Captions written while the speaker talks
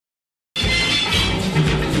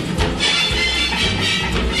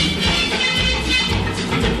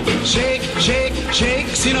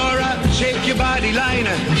Sinora, shake your body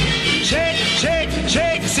liner. Shake, shake,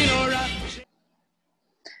 shake, Sinora.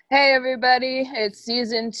 Hey everybody, it's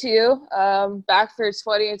season 2, back for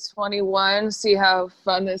 2021, see how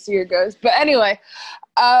fun this year goes. But anyway,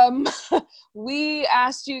 we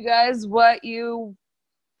asked you guys what you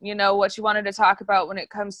wanted to talk about when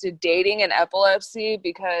it comes to dating and epilepsy,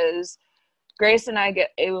 because Grace and I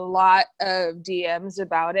get a lot of DMs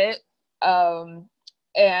about it,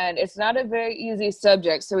 and it's not a very easy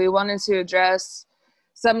subject, so we wanted to address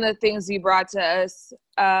some of the things you brought to us.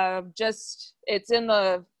 It's in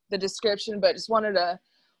the description, but just wanted to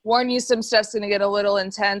warn you, some stuff's going to get a little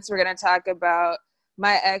intense. We're going to talk about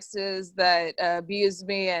my exes that abused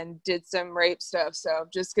me and did some rape stuff, so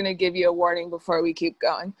just going to give you a warning before we keep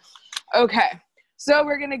going. Okay, so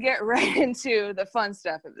we're going to get right into the fun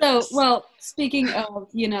stuff of this. So, well, speaking of,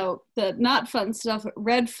 the not fun stuff,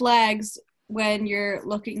 red flags when you're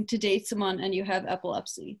looking to date someone and you have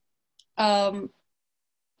epilepsy. One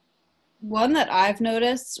that I've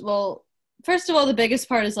noticed, well, first of all, the biggest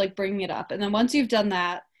part is like bringing it up. And then once you've done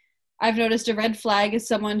that, I've noticed a red flag is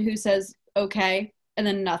someone who says, okay, and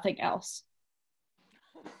then nothing else.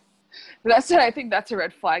 I think that's a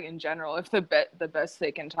red flag in general. If the best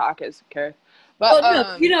they can talk is okay. But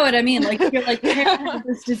no, you know what I mean? Like, you're like, hey, I have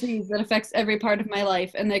this disease that affects every part of my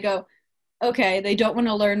life. And they go, okay, they don't want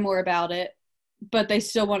to learn more about it, but they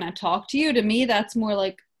still want to talk to you. To me, that's more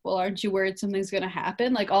like, well, aren't you worried something's going to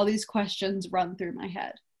happen? Like, all these questions run through my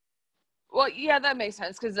head. Well, yeah, that makes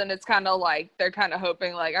sense, because then it's kind of like they're kind of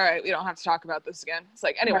hoping, like, all right, we don't have to talk about this again. It's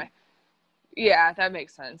like, anyway, right. Yeah, that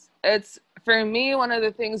makes sense. It's, for me, one of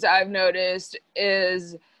the things I've noticed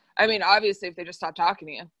is, I mean, obviously, if they just stop talking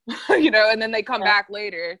to you, and then they come back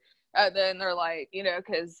later, then they're like,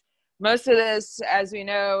 because most of this, as we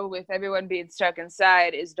know, with everyone being stuck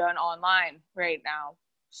inside, is done online right now.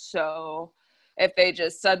 So if they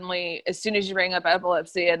just suddenly, as soon as you bring up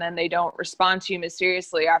epilepsy, and then they don't respond to you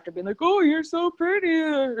mysteriously after being like, oh, you're so pretty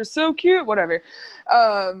or so cute, whatever.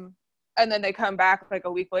 And then they come back like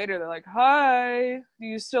a week later, they're like, hi, do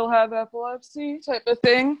you still have epilepsy type of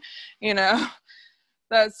thing?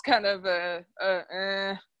 That's kind of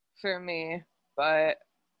for me. But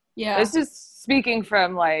yeah, this is speaking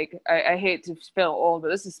from, like, I hate to feel old, but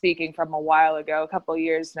this is speaking from a while ago, a couple of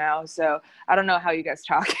years now. So I don't know how you guys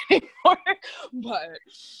talk anymore,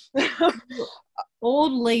 but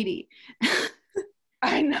old lady.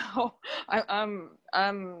 I know.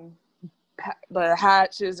 I'm the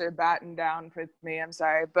hatches are battened down for me. I'm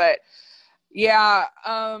sorry, but yeah,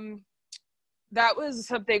 that was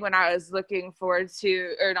something when I was looking,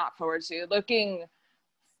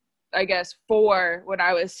 I guess, when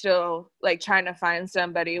I was still, like, trying to find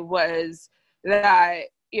somebody, was that,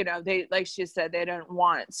 they, like she said, they don't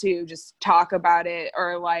want to just talk about it,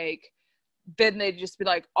 or, like, then they'd just be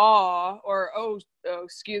like, oh,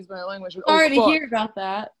 excuse my language. Sorry to hear about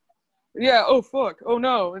that. Yeah, oh, fuck, oh,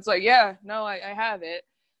 no. It's like, yeah, no, I have it.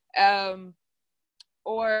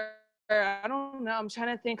 Or, I don't know, I'm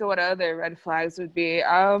trying to think of what other red flags would be.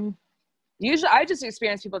 Usually, I just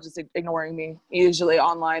experience people just ignoring me, usually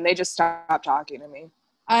online. They just stop talking to me.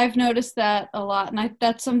 I've noticed that a lot, and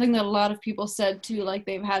that's something that a lot of people said, too. Like,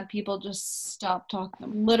 they've had people just stop talking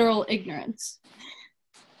to them. Literal ignorance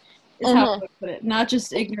is how I put it. Not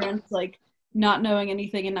just ignorance, like, not knowing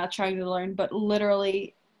anything and not trying to learn, but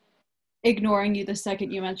literally ignoring you the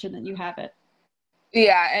second you mention that you have it.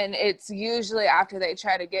 Yeah, and it's usually after they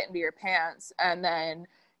try to get into your pants, and then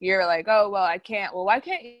you're like, oh, well, I can't. Well, why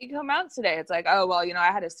can't you come out today? It's like, oh, well,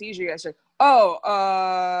 I had a seizure yesterday.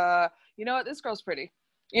 Oh, you know what? This girl's pretty.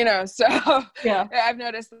 So yeah, I've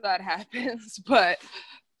noticed that happens. But,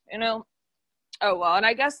 oh, well, and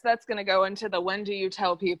I guess that's going to go into the when do you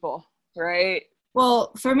tell people, right?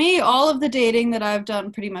 Well, for me, all of the dating that I've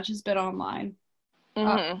done pretty much has been online.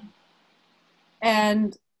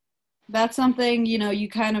 And that's something, you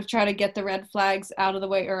kind of try to get the red flags out of the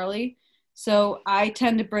way early. So I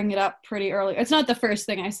tend to bring it up pretty early. It's not the first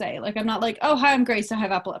thing I say. Like, I'm not like, oh, hi, I'm Grace, I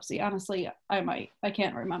have epilepsy. Honestly, I might. I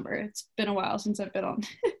can't remember. It's been a while since I've been on.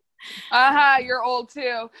 You're old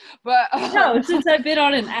too. But no, since I've been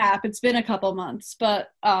on an app, it's been a couple months.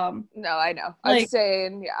 But no, I know. I'm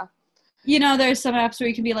saying, yeah. There's some apps where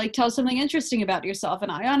you can be like, tell something interesting about yourself.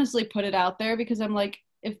 And I honestly put it out there because I'm like,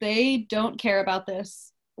 if they don't care about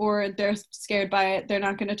this or they're scared by it, they're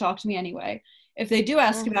not going to talk to me anyway. If they do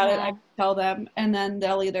ask about it, I can tell them, and then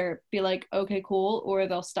they'll either be like, okay, cool, or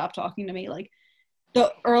they'll stop talking to me. Like,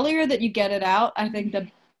 the earlier that you get it out, I think the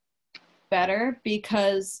better,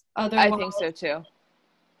 because otherwise I think so too.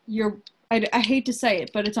 I hate to say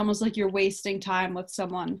it, but it's almost like you're wasting time with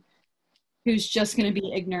someone who's just going to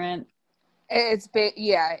be ignorant.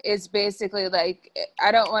 It's basically like,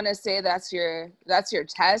 I don't want to say that's your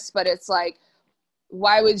test, but it's like,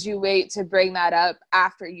 why would you wait to bring that up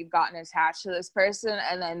after you've gotten attached to this person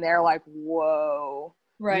and then they're like, whoa,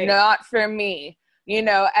 Right. not for me, you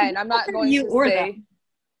know? And I'm not going you to or say them.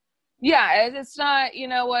 yeah, it's not, you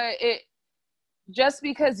know what, it just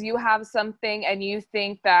because you have something and you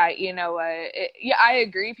think that, you know what, yeah, I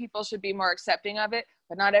agree people should be more accepting of it,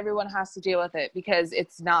 but not everyone has to deal with it because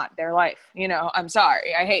it's not their life. You know, I'm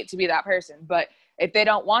sorry, I hate to be that person, but if they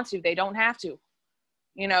don't want to, they don't have to.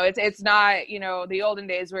 You know, it's not, you know, the olden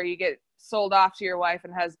days where you get sold off to your wife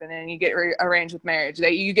and husband and you get arranged with marriage,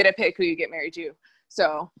 that you get to pick who you get married to.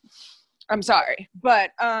 So I'm sorry,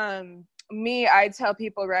 but me, I tell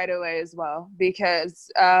people right away as well, because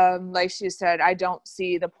like she said, I don't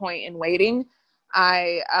see the point in waiting.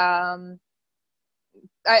 I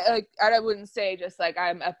wouldn't say just like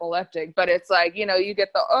I'm epileptic, but it's like, you know, you get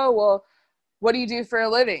the, oh well, what do you do for a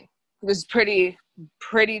living? It was pretty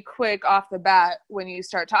quick off the bat when you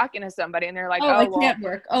start talking to somebody and they're like, Oh, oh I well, can't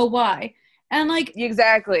work. Oh, why? And like,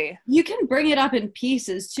 exactly. you can bring it up in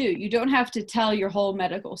pieces too. You don't have to tell your whole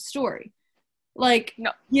medical story. Like,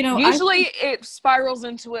 No, you know, usually it spirals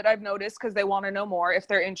into it, I've noticed, because they want to know more if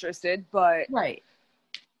they're interested, but right.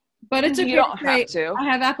 But it's okay you don't to say, have to. I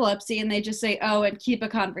have epilepsy, and they just say, oh, and keep a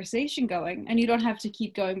conversation going. And you don't have to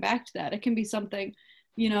keep going back to that. It can be something,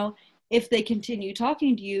 you know, if they continue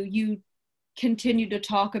talking to you, you continue to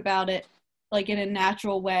talk about it like in a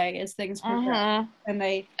natural way as things progress. And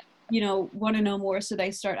they, you know, want to know more, so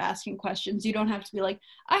they start asking questions. You don't have to be like,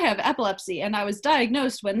 I have epilepsy and I was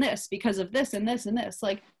diagnosed when this because of this and this and this.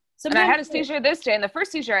 Like, and I had a seizure this day, and the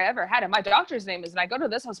first seizure I ever had, and my doctor's name is, and I go to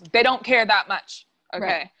this hospital, they don't care that much. Okay.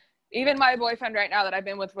 Right. Even my boyfriend right now that I've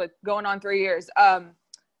been with going on 3 years,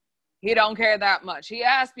 he don't care that much. He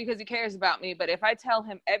asks because he cares about me, but if I tell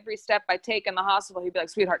him every step I take in the hospital, he'd be like,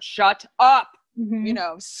 sweetheart, shut up. Mm-hmm. You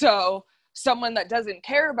know, so someone that doesn't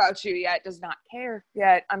care about you yet does not care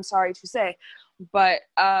yet, I'm sorry to say. But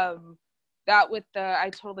that with the, I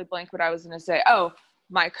totally blanked what I was going to say. Oh,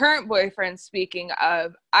 my current boyfriend, speaking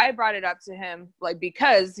of, I brought it up to him, like,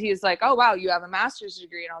 because he's like, oh, wow, you have a master's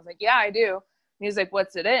degree. And I was like, yeah, I do. And he's like,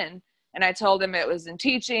 what's it in? And I told him it was in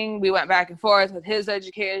teaching. We went back and forth with his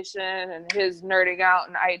education and his nerding out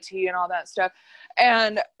in IT and all that stuff.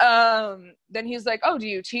 And then he's like, oh, do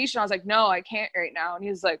you teach? And I was like, no, I can't right now. And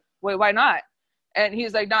he's like, wait, why not? And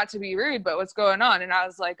he's like, not to be rude, but what's going on? And I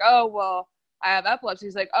was like, oh, well, I have epilepsy.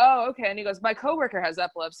 He's like, oh, okay. And he goes, my coworker has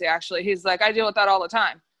epilepsy, actually. He's like, I deal with that all the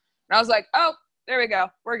time. And I was like, oh, there we go.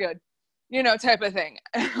 We're good. You know, type of thing.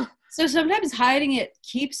 So sometimes hiding it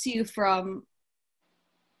keeps you from,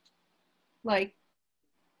 like,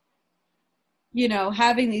 you know,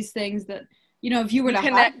 having these things that, you know, if you were to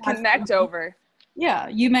connect over. Yeah,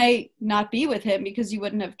 you may not be with him because you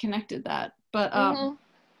wouldn't have connected that. But and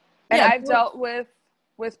yeah, I've dealt with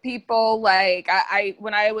people, like, I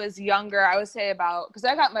when I was younger, I would say about, because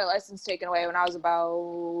I got my license taken away when I was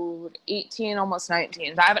about 18, almost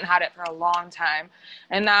 19. I haven't had it for a long time.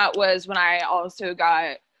 And that was when I also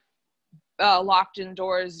got locked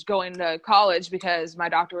indoors going to college, because my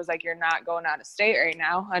doctor was like, you're not going out of state right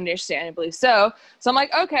now, understandably so. So I'm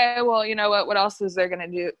like, okay, well, you know what else is there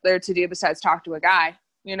to do besides talk to a guy?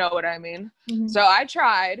 You know what I mean? Mm-hmm. So I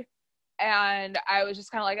tried, and I was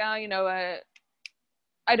just kind of like, oh, you know what?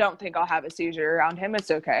 I don't think I'll have a seizure around him. It's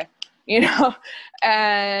okay. You know?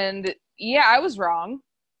 And yeah, I was wrong.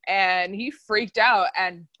 And he freaked out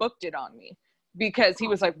and booked it on me, because he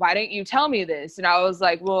was like, why didn't you tell me this? And I was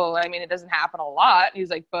like, well, I mean, it doesn't happen a lot. And he's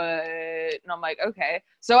like, but, and I'm like, okay.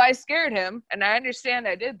 So I scared him, and I understand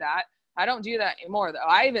I did that. I don't do that anymore, though.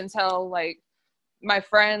 I even tell, like, my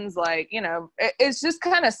friends, like, you know, it's just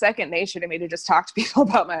kind of second nature to me to just talk to people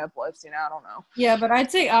about my epilepsy. You know, I don't know. Yeah, but I'd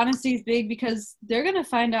say honesty is big, because they're going to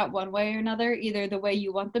find out one way or another, either the way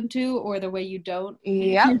you want them to or the way you don't.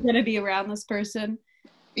 Yeah. You're going to be around this person.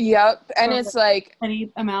 Yep. And it's like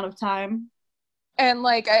any amount of time. And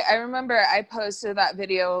like, I remember I posted that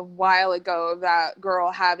video a while ago of that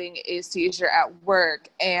girl having a seizure at work,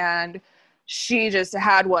 and she just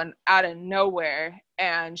had one out of nowhere,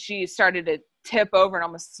 and she started to tip over and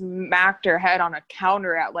almost smacked her head on a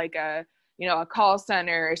counter at like a call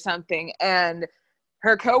center or something. And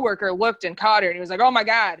her coworker looked and caught her, and he was like, oh my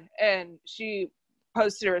God. And she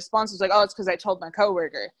posted a response, was like, oh, it's because I told my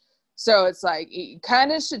coworker. So it's like, you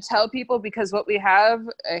kind of should tell people, because what we have,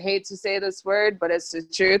 I hate to say this word, but it's the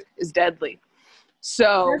truth, is deadly.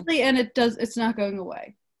 So deadly, and it's not going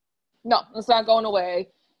away. No, it's not going away.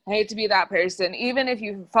 I hate to be that person. Even if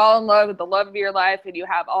you fall in love with the love of your life and you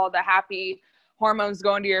have all the happy hormones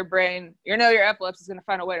go into your brain, you know your epilepsy is going to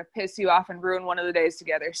find a way to piss you off and ruin one of the days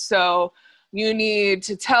together. So you need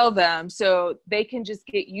to tell them so they can just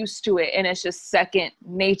get used to it, and it's just second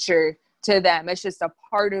nature to them. It's just a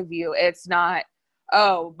part of you. It's not,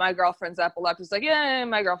 oh, my girlfriend's epileptic. It's like, yeah,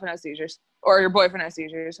 my girlfriend has seizures, or your boyfriend has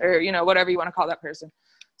seizures, or, you know, whatever you want to call that person.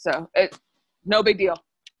 So it's no big deal.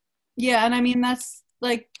 Yeah, and I mean, that's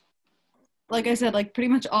like I said, like pretty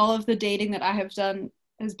much all of the dating that I have done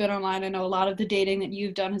has been online. I know a lot of the dating that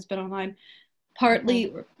you've done has been online.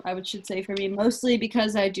 Partly, or I should say for me, mostly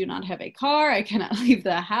because I do not have a car. I cannot leave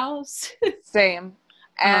the house. Same.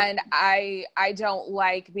 And I don't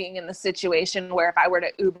like being in the situation where if I were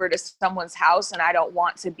to Uber to someone's house and I don't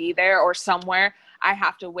want to be there or somewhere, I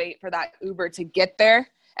have to wait for that Uber to get there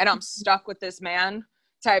and I'm stuck with this man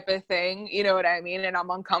type of thing. You know what I mean? And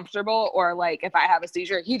I'm uncomfortable. Or like if I have a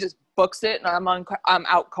seizure, he just books it and I'm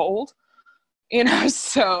out cold, you know?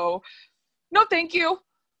 So no, thank you.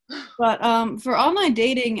 But for online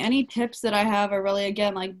dating, any tips that I have are really,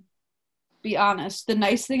 again, like, be honest. The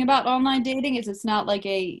nice thing about online dating is it's not like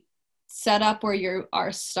a setup where you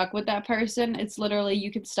are stuck with that person. It's literally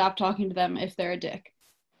you can stop talking to them if they're a dick.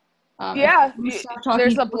 Yeah,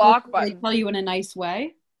 there's a block button. They tell you in a nice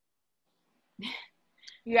way.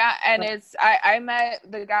 Yeah, and it's I met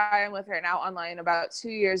the guy I'm with right now online about 2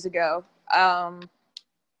 years ago.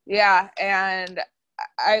 Yeah, and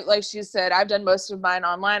I, like she said, I've done most of mine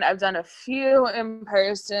online. I've done a few in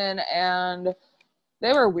person, and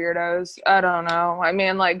they were weirdos. I don't know. I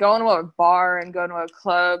mean, like going to a bar and going to a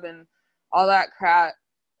club and all that crap.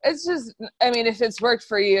 It's just, I mean, if it's worked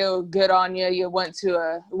for you, good on you. You went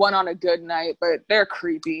on a good night, but they're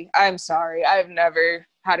creepy. I'm sorry. I've never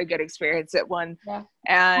had a good experience at one. Yeah.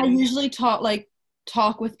 And I usually talk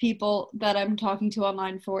with people that I'm talking to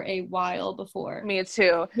online for a while before. Me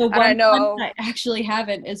too. The and I know one I actually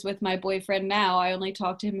haven't is with my boyfriend now. I only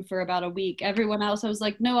talked to him for about a week. Everyone else, I was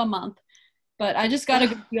like, no, a month. But I just got a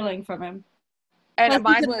good feeling from him. And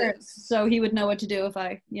mine was, so he would know what to do if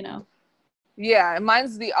I, you know. Yeah,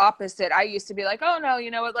 mine's the opposite. I used to be like, oh no,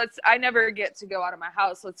 you know what, I never get to go out of my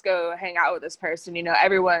house. Let's go hang out with this person. You know,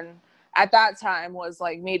 everyone at that time was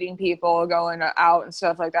like meeting people, going out and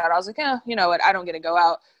stuff like that. I was like, yeah, you know what, I don't get to go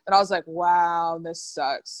out. And I was like, wow, this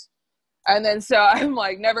sucks. And then so I'm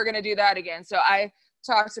like, never going to do that again. So I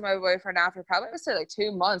talked to my boyfriend after probably, I would say like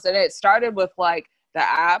 2 months. And it started with like the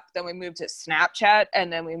app, then we moved to Snapchat,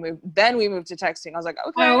 and then we moved to texting. I was like,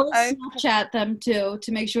 okay. I always Snapchat them too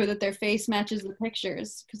to make sure that their face matches the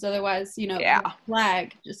pictures, because otherwise, you know, yeah,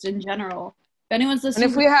 flag just in general. If anyone's listening,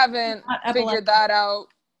 and if we haven't figured that out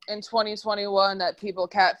in 2021, that people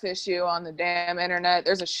catfish you on the damn internet,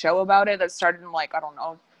 there's a show about it that started in like, I don't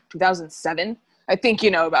know, 2007. I think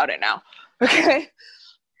you know about it now. Okay,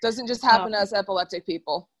 doesn't just happen to us epileptic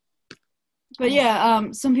people. But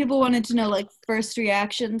yeah, some people wanted to know like first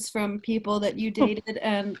reactions from people that you dated,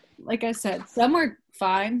 and like I said, some were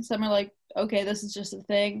fine, some are like, okay, this is just a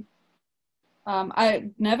thing. I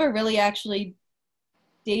never really actually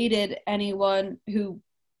dated anyone who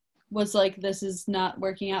was like, this is not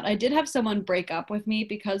working out. I did have someone break up with me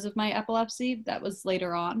because of my epilepsy. That was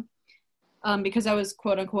later on, because I was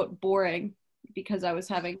quote unquote boring, because I was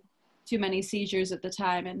having too many seizures at the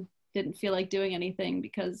time and didn't feel like doing anything,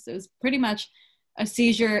 because it was pretty much a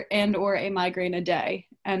seizure and or a migraine a day,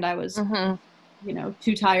 and I was you know,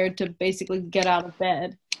 too tired to basically get out of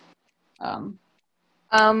bed.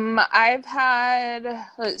 I've had,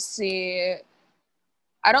 let's see,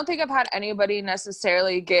 I don't think I've had anybody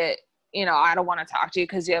necessarily get, you know, I don't want to talk to you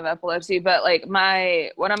because you have epilepsy, but like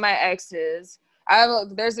one of my exes,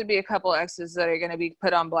 there's going to be a couple exes that are going to be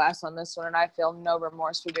put on blast on this one, and I feel no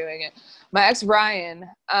remorse for doing it. My ex, Ryan,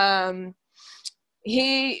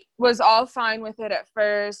 he was all fine with it at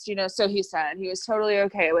first, you know, so he said. He was totally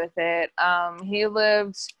okay with it. He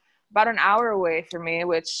lived about an hour away from me,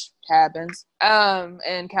 which happens,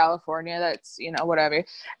 in California. That's, you know, whatever.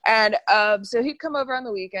 And so he'd come over on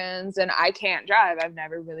the weekends, and I can't drive. I've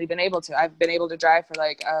never really been able to. I've been able to drive for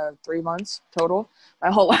like 3 months total,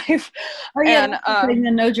 my whole life. Oh yeah,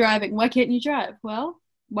 and no driving. Why can't you drive? Well,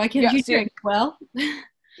 why can't you drink? Well,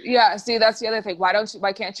 yeah, see, that's the other thing.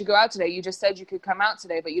 Why can't you go out today? You just said you could come out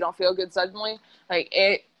today, but you don't feel good suddenly. Like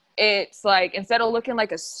it's like, instead of looking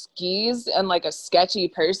like a skis and like a sketchy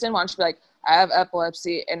person, why don't you be like, I have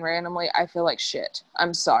epilepsy and randomly I feel like shit.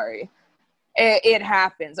 I'm sorry. It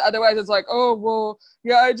happens. Otherwise it's like, oh, well,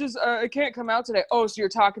 yeah, I can't come out today. Oh, so you're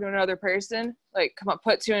talking to another person? Like, come on,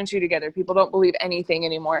 put 2 and 2 together. People don't believe anything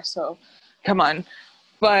anymore. So come on.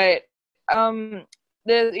 But,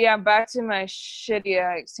 back to my shitty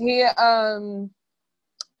ex.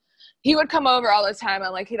 he would come over all the time,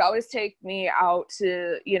 and like he'd always take me out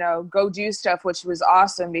to, you know, go do stuff, which was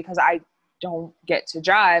awesome because I don't get to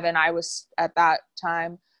drive, and I was at that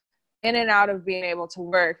time in and out of being able to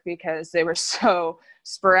work because they were so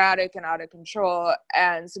sporadic and out of control.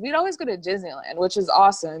 And so we'd always go to Disneyland, which is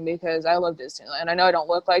awesome because I love Disneyland. I know I don't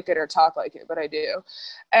look like it or talk like it, but I do.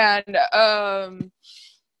 And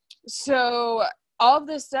so all of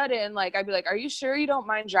a sudden, like, I'd be like, are you sure you don't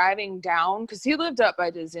mind driving down? Because he lived up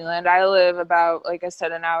by Disneyland. I live about, like I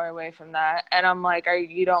said, an hour away from that. And I'm like,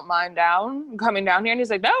 you don't mind coming down here? And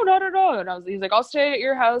he's like, no, not at all. And he's like, I'll stay at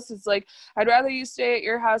your house. It's like, I'd rather you stay at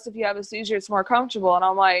your house. If you have a seizure, it's more comfortable. And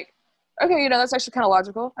I'm like, okay, you know, that's actually kind of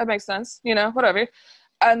logical. That makes sense, you know, whatever.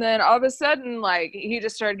 And then all of a sudden, like, he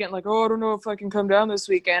just started getting like, oh, I don't know if I can come down this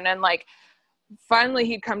weekend. And like, finally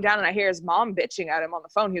he'd come down and I hear his mom bitching at him on the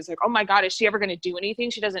phone. He was like, oh my God, is she ever going to do anything?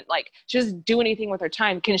 She doesn't do anything with her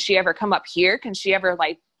time. Can she ever come up here? Can she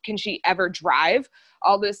ever drive?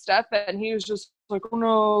 All this stuff. And he was just like, oh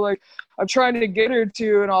no, like, I'm trying to get her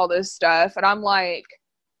to, and all this stuff. And I'm like,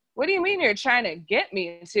 what do you mean you're trying to get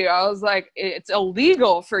me to? I was like, it's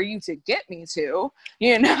illegal for you to get me to,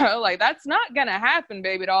 you know, like, that's not going to happen,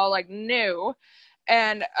 baby doll. Like, no.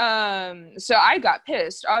 And so I got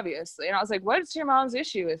pissed, obviously. And I was like, what's your mom's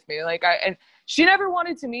issue with me? Like, and she never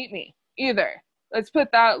wanted to meet me either. Let's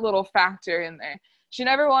put that little factor in there. She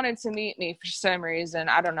never wanted to meet me for some reason.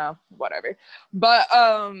 I don't know, whatever. But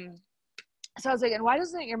so I was like, and why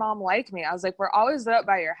doesn't your mom like me? I was like, we're always up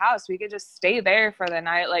by your house. We could just stay there for the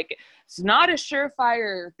night. Like, it's not a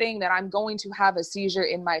surefire thing that I'm going to have a seizure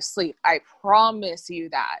in my sleep. I promise you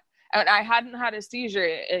that. And I hadn't had a seizure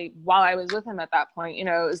while I was with him at that point. You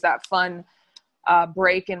know, it was that fun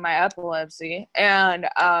break in my epilepsy. And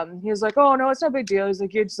he was like, oh, no, it's no big deal. He's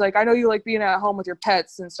like, you're just like, I know you like being at home with your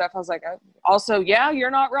pets and stuff. I was like, also, yeah,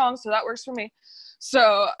 you're not wrong. So that works for me.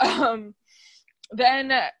 So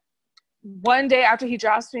then one day after he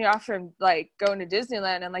drops me off from like going to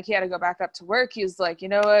Disneyland and like he had to go back up to work, he was like, you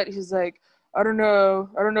know what? He's like, I don't know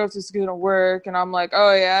if this is gonna work. And I'm like,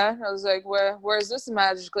 oh yeah. I was like, where's this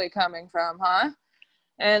magically coming from, huh?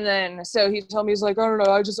 And then so he told me, he's like, I don't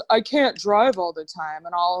know, I can't drive all the time.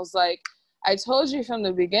 And I was like, I told you from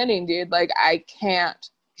the beginning, dude, like, I can't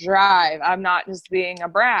drive. I'm not just being a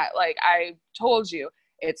brat. Like, I told you,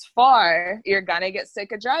 it's far. You're gonna get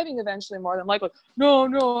sick of driving eventually, more than likely. No,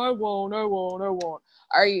 I won't.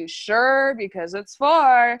 Are you sure? Because it's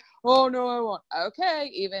far. Oh, no, I won't.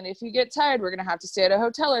 Okay, even if you get tired, we're gonna have to stay at a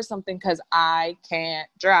hotel or something because I can't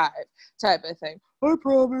drive, type of thing. I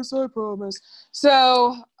promise.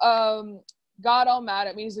 So, got all mad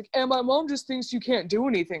at me. He's like, and my mom just thinks you can't do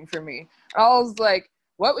anything for me. And I was like,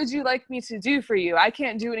 what would you like me to do for you? I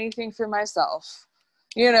can't do anything for myself.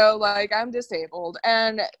 You know, like, I'm disabled.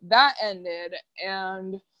 And that ended.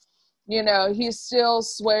 And, you know, he still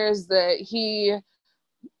swears that he,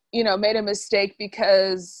 you know, made a mistake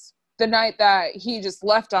because the night that he just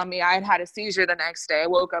left on me, I had a seizure the next day. I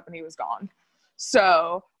woke up and he was gone.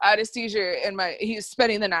 So I had a seizure he was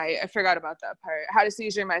spending the night. I forgot about that part. I had a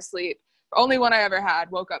seizure in my sleep. Only one I ever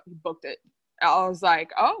had. Woke up, he booked it. I was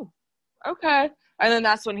like, oh, okay. And then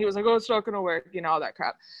that's when he was like, oh, it's not going to work, you know, all that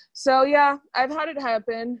crap. So yeah, I've had it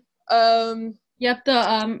happen. Yep.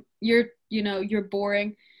 You're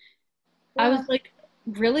boring. Yeah. I was like,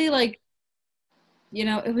 really, like, you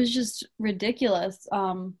know, it was just ridiculous.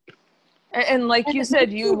 And like you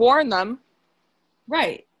said, you warn them.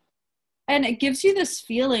 Right. And it gives you this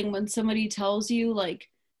feeling when somebody tells you, like,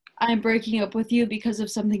 I'm breaking up with you because of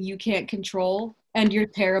something you can't control and you're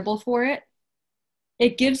terrible for it.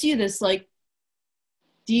 It gives you this, like,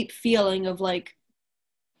 deep feeling of, like,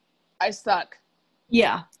 I suck.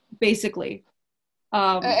 Yeah, basically.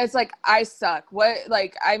 It's like, I suck. What,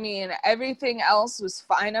 like, I mean, everything else was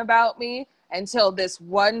fine about me until this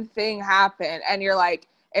one thing happened. And you're like,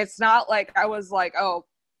 it's not like I was like, oh,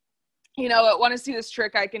 you know what, want to see this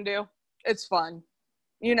trick I can do? It's fun.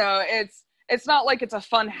 You know, it's not like it's a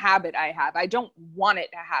fun habit I have. I don't want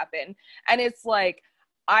it to happen. And it's like,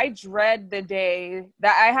 I dread the day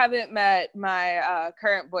that I haven't met my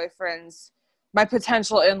current boyfriends, my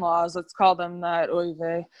potential in-laws, let's call them that. Oy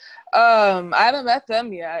vey. I haven't met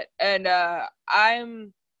them yet. And I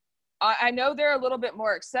know they're a little bit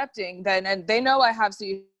more accepting and they know I have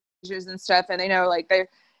seizures and stuff, and they know, like,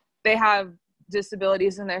 they have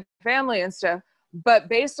disabilities in their family and stuff. But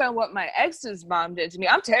based on what my ex's mom did to me,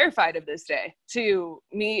 I'm terrified of this day to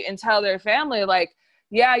meet and tell their family, like,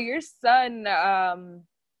 yeah, your son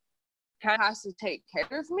kind of has to take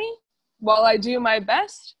care of me while I do my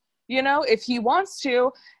best, you know, if he wants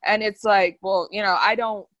to. And it's like, well, you know, I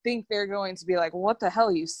don't think they're going to be like, what the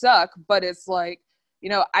hell, you suck. But it's like, you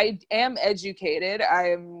know, I am educated.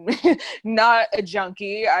 I'm not a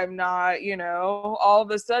junkie. I'm not, you know, all of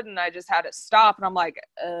a sudden I just had to stop and I'm like,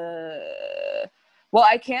 well,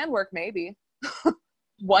 I can work maybe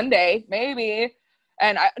one day, maybe.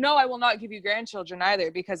 And I will not give you grandchildren either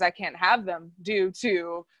because I can't have them due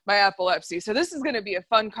to my epilepsy. So this is going to be a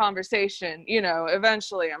fun conversation, you know,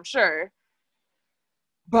 eventually, I'm sure.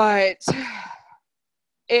 But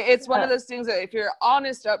it's one of those things that if you're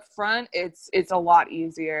honest up front, it's a lot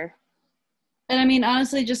easier. And I mean,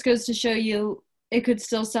 honestly, it just goes to show you it could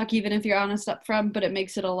still suck even if you're honest up front, but it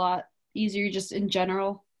makes it a lot easier just in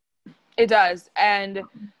general. It does. And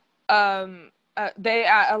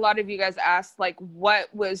a lot of you guys asked, like, what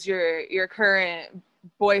was your current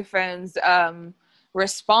boyfriend's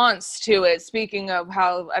response to it, speaking of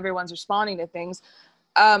how everyone's responding to things.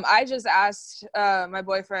 I just asked my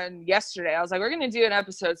boyfriend yesterday. I was like, we're going to do an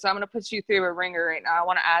episode, so I'm going to put you through a ringer right now. I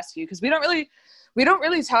want to ask you, because we don't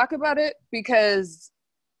really talk about it, because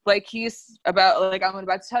like I'm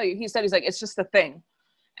about to tell you, he said, he's like, it's just a thing.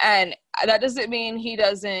 And that doesn't mean he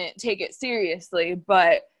doesn't take it seriously,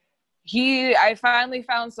 but I finally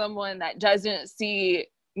found someone that doesn't see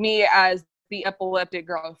me as the epileptic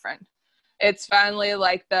girlfriend. It's finally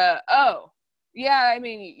like yeah, I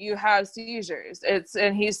mean, you have seizures.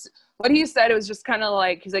 What he said, it was just kind of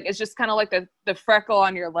like, he's like, it's just kind of like the freckle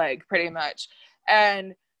on your leg, pretty much.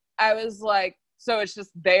 And I was like, so it's just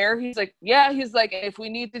there? He's like, yeah. He's like, if we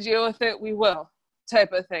need to deal with it, we will,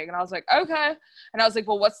 type of thing. And I was like, okay. And I was like,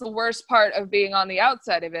 well, what's the worst part of being on the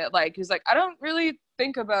outside of it? Like, he's like, I don't really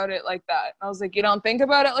think about it like that. And I was like, you don't think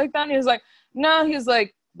about it like that? And he was like, no. He's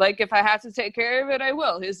like, if I have to take care of it, I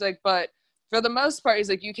will. He's like, but for the most part, he's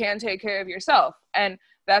like, you can take care of yourself. And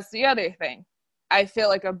that's the other thing. I feel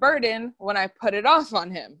like a burden when I put it off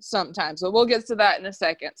on him sometimes. But we'll get to that in a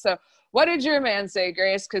second. So what did your man say,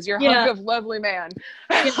 Grace? Because you're a hunk of lovely man.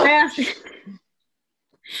 I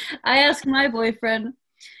asked my boyfriend,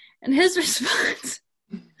 and his response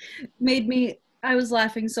I was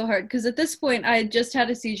laughing so hard. Because at this point, I had just had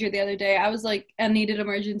a seizure the other day. I was like, I needed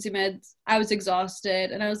emergency meds. I was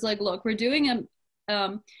exhausted. And I was like, look, we're doing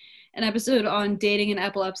an episode on dating and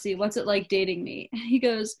epilepsy. What's it like dating me? And he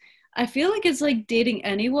goes, I feel like it's like dating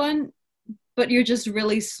anyone, but you're just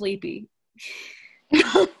really sleepy.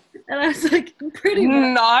 And I was like, pretty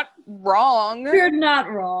much. Not wrong. You're not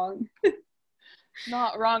wrong.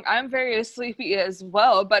 Not wrong. I'm very sleepy as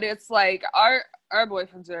well, but it's like our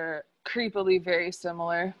boyfriends are creepily very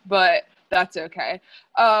similar, but that's okay.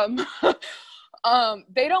 They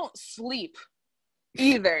don't sleep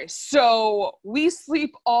either, so we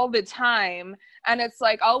sleep all the time, and it's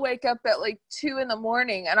like I'll wake up at like 2 a.m.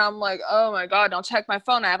 and I'm like, oh my god, and I'll check my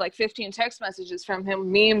phone. I have like 15 text messages from him,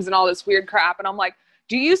 memes and all this weird crap, and I'm like,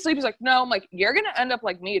 do you sleep? He's like, no. I'm like, you're gonna end up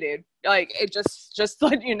like me, dude. Like, it just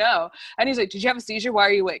let you know. And he's like, did you have a seizure? Why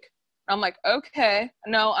are you awake? I'm like, okay,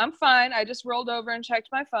 no, I'm fine. I just rolled over and checked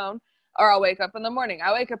my phone. Or I'll wake up in the morning.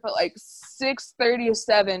 I wake up at like 6:30 or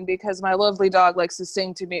 7 because my lovely dog likes to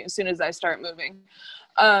sing to me as soon as I start moving.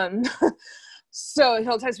 So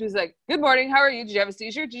he'll text me, he's like, good morning, how are you? Did you have a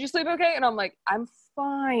seizure? Did you sleep okay? And I'm like, I'm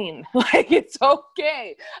fine. Like, it's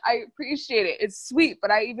okay. I appreciate it. It's sweet.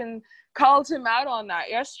 But I even called him out on that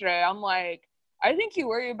yesterday. I'm like, I think you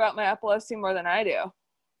worry about my epilepsy more than I do. And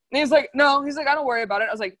he's like, no. He's like, I don't worry about it.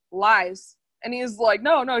 I was like, lies. And he's like,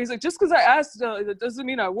 no. He's like, just because I asked, that doesn't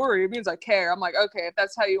mean I worry. It means I care. I'm like, okay, if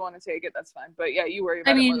that's how you want to take it, that's fine. But yeah, you worry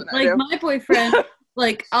about it more than I do. My boyfriend,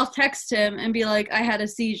 like, I'll text him and be like, I had a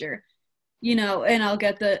seizure, you know, and I'll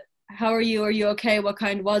get how are you? Are you okay? What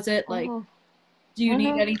kind was it? Like, do you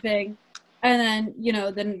need anything? And then, you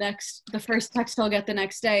know, the first text I'll get the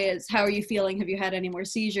next day is, how are you feeling? Have you had any more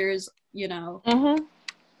seizures? You know, and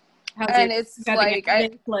it's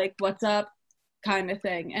like, what's up kind of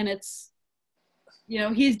thing. And it's, you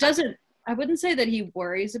know, I wouldn't say that he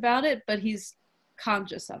worries about it, but he's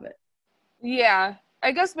conscious of it. Yeah.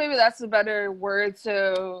 I guess maybe that's a better word,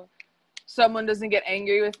 so someone doesn't get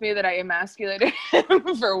angry with me that I emasculated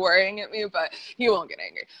him for worrying at me, but he won't get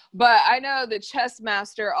angry. But I know the chess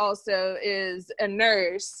master also is a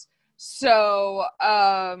nurse, so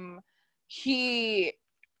he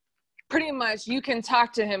pretty much, you can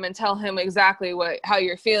talk to him and tell him exactly how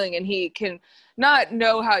you're feeling, and he can not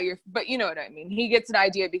know how you're, but you know what I mean. He gets an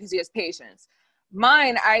idea because he has patience.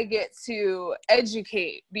 Mine, I get to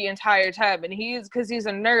educate the entire time, and because he's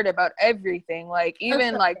a nerd about everything, like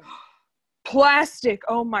even like plastic.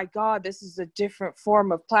 Oh my god, this is a different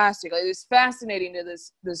form of plastic. Like, it's fascinating to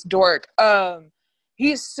this dork.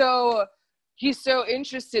 He's so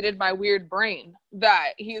interested in my weird brain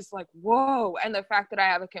that he's like, whoa. And the fact that I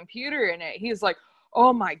have a computer in it, he's like,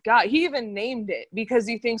 oh my God, he even named it because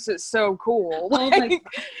he thinks it's so cool. Oh my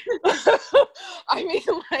I mean,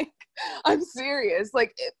 like, I'm serious.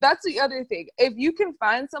 Like, that's the other thing. If you can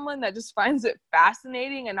find someone that just finds it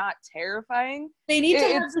fascinating and not terrifying, They need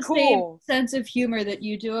to have it's the cool. same sense of humor that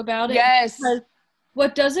you do about it. Yes. Because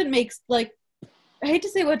what doesn't make, like, I hate to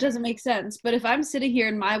say what doesn't make sense, but if I'm sitting here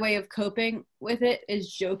and my way of coping with it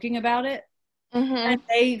is joking about it, and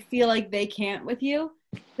they feel like they can't with you,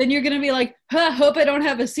 then you're going to be like, hope I don't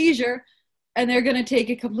have a seizure. And they're going to take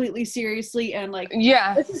it completely seriously and like,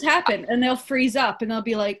 yeah, this has happened. And they'll freeze up and they'll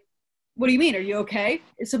be like, what do you mean? Are you okay?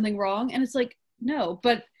 Is something wrong? And it's like, no.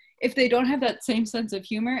 But if they don't have that same sense of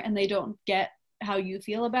humor and they don't get how you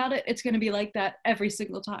feel about it, it's going to be like that every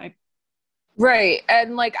single time. Right.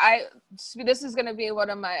 And like, this is going to be one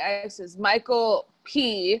of my exes, Michael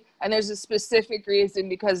P. And there's a specific reason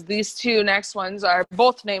because these two next ones are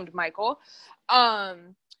both named Michael.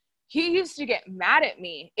 He used to get mad at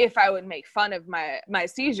me if I would make fun of my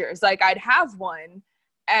seizures. Like, I'd have one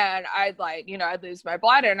and I'd like, I'd lose my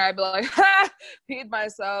bladder and I'd be like, peed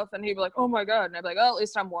myself. And he'd be like, oh my God. And I'd be like, oh, at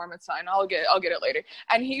least I'm warm. It's fine. I'll get it later.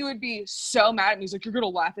 And he would be so mad at me. He's like, you're going to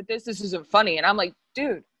laugh at this. This isn't funny. And I'm like,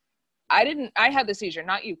 dude, I had the seizure,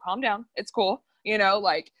 not you. Calm down. It's cool.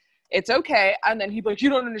 Like, it's okay. And then he'd be like, you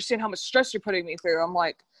don't understand how much stress you're putting me through. I'm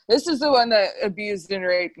like, this is the one that abused and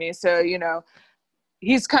raped me. So,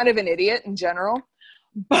 he's kind of an idiot in general,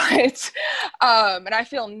 but, and I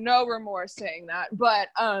feel no remorse saying that, but,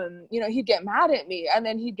 he'd get mad at me and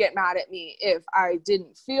then he'd get mad at me if I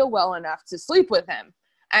didn't feel well enough to sleep with him.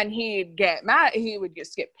 And he'd get mad. He would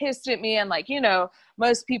just get pissed at me. And like,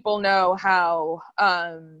 most people know how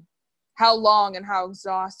long and how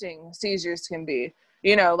exhausting seizures can be,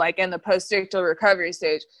 like in the post-ictal recovery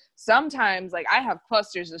stage. Sometimes, like, I have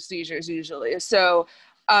clusters of seizures usually. So,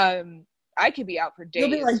 I could be out for days. You'll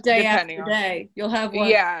be like day after day. You'll have one.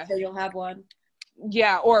 Yeah. So you'll have one.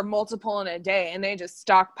 Yeah, or multiple in a day, and they just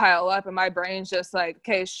stockpile up, and my brain's just like,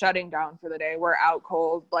 okay, shutting down for the day. We're out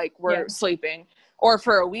cold, like we're sleeping, or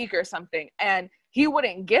for a week or something. And he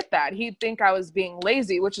wouldn't get that. He'd think I was being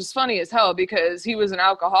lazy, which is funny as hell because he was an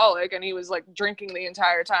alcoholic and he was like drinking the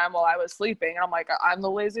entire time while I was sleeping. And I'm like, I'm the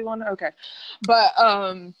lazy one? Okay. But,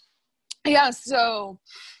 yeah, so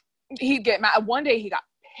he'd get mad. One day he got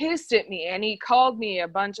pissed at me and he called me a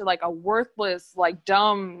bunch of like a worthless, like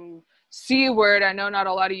dumb C word. I know not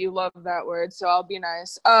a lot of you love that word, so I'll be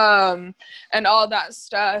nice. And all that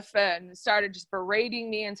stuff, and started just berating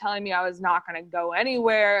me and telling me I was not going to go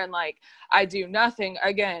anywhere. And like, I do nothing.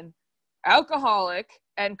 Again, alcoholic,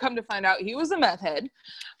 and come to find out he was a meth head.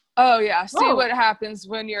 Oh yeah. See what happens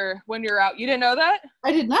when you're out. You didn't know that?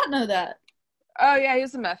 I did not know that. Oh yeah,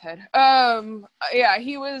 he's a meth head. Yeah,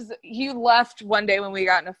 he left one day when we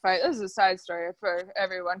got in a fight. This is a side story for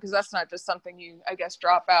everyone because that's not just something you, I guess,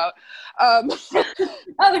 drop out.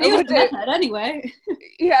 But he was a meth head anyway.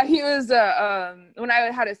 Yeah, he was. When I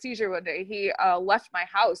had a seizure one day, he left my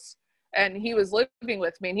house and he was living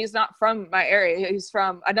with me. And he's not from my area. He's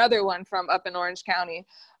from another one from up in Orange County.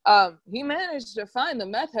 He managed to find the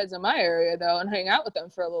meth heads in my area though and hang out with them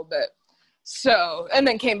for a little bit. So, and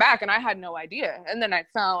then came back and I had no idea. And then I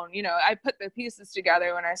found, I put the pieces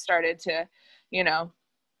together when I started to,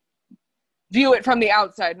 view it from the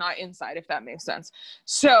outside, not inside, if that makes sense.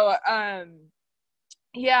 So,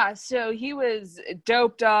 yeah, so he was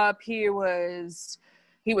doped up. He was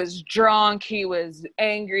drunk. He was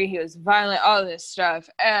angry. He was violent, all this stuff.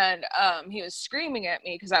 And, he was screaming at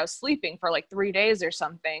me because I was sleeping for like 3 days or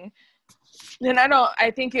something. And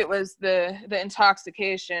I think it was the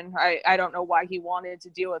intoxication. I don't know why he wanted to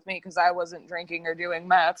deal with me because I wasn't drinking or doing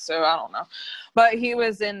meth, so I don't know. But he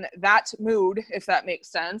was in that mood, if that makes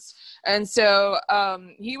sense. And so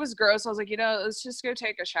he was gross. I was like, let's just go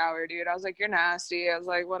take a shower, dude. I was like, you're nasty. I was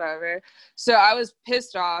like, whatever. So I was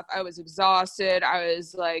pissed off. I was exhausted. I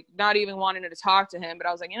was like not even wanting to talk to him, but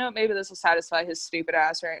I was like, maybe this will satisfy his stupid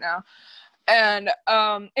ass right now. And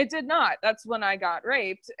it did not. That's when I got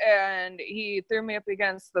raped, and he threw me up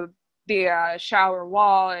against the shower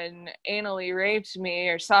wall and anally raped me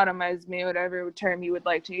or sodomized me, whatever term you would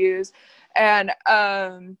like to use. And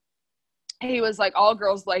he was like, all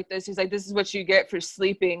girls like this. He's like, this is what you get for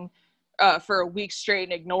sleeping for a week straight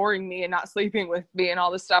and ignoring me and not sleeping with me and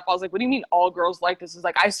all this stuff. I was like, what do you mean all girls like this? He's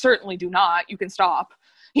like, I certainly do not. You can stop.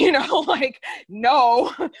 Like,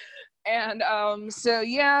 no. And so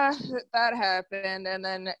yeah, that happened. And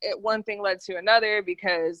then one thing led to another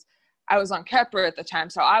because I was on Kepler at the time,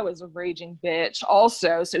 so I was a raging bitch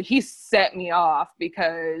also. So he set me off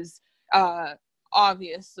because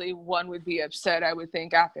obviously one would be upset, I would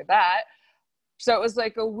think, after that. So it was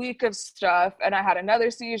like a week of stuff, and I had another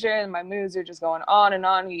seizure, and my moods are just going on and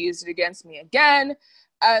on. He used it against me again,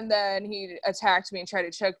 and then he attacked me and tried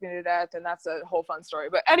to choke me to death, and that's a whole fun story.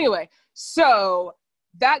 But anyway, so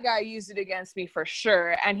that guy used it against me for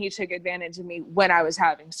sure, and he took advantage of me when I was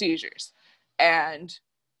having seizures. And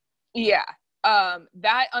yeah,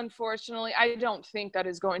 that unfortunately, I don't think that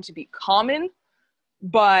is going to be common,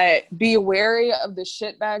 but be wary of the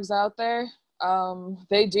shitbags out there.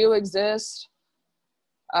 They do exist.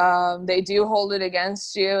 They do hold it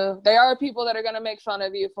against you. There are people that are going to make fun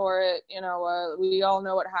of you for it. You know, we all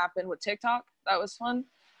know what happened with TikTok. That was fun.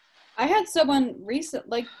 I had someone recent,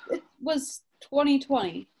 like it was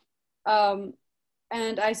 2020, and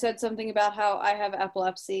I said something about how I have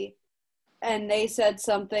epilepsy, and they said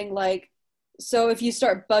something like, so if you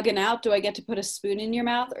start bugging out, do I get to put a spoon in your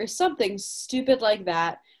mouth or something stupid like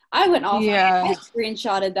that? I went off. Yeah. I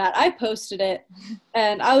screenshotted that. I posted it.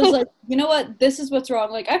 And I was like, you know what? This is what's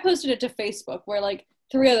wrong. Like, I posted it to Facebook where, like,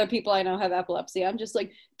 3 other people I know have epilepsy. I'm just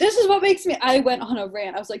like, this is what makes me, I went on a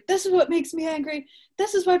rant. I was like, this is what makes me angry.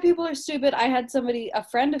 This is why people are stupid. I had somebody, a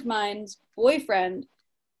friend of mine's boyfriend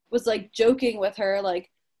was, like, joking with her,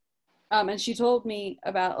 like, and she told me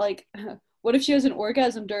about, like, what if she has an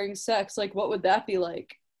orgasm during sex? Like, what would that be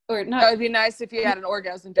like? Or not. That would be nice if you had an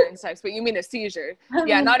orgasm during sex, but you mean a seizure.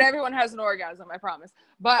 Yeah, not everyone has an orgasm, I promise.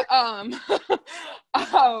 But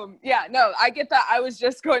yeah, no, I get that. I was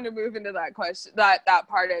just going to move into that question, that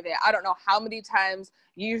part of it. I don't know how many times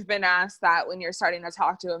you've been asked that when you're starting to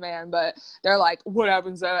talk to a man, but they're like, what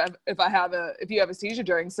happens if you have a seizure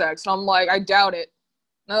during sex? And I'm like, I doubt it.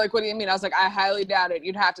 And they're like, what do you mean? I was like, I highly doubt it.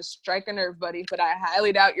 You'd have to strike a nerve, buddy, but I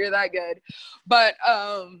highly doubt you're that good. But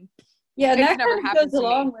yeah, and that kind of goes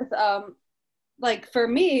along with, like, for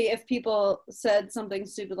me, if people said something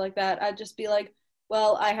stupid like that, I'd just be like,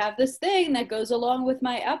 well, I have this thing that goes along with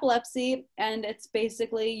my epilepsy, and it's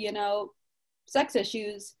basically, you know, sex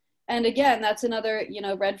issues. And again, that's another, you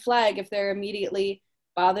know, red flag if they're immediately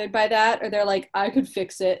bothered by that, or they're like, I could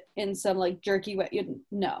fix it in some, like, jerky way.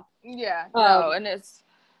 No. Yeah, no, and it's,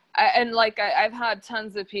 I've had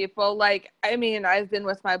tons of people, like, I mean, I've been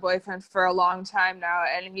with my boyfriend for a long time now,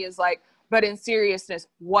 and he is like, but in seriousness,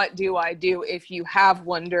 what do I do if you have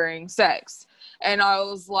one during sex? And I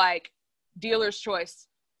was like, dealer's choice.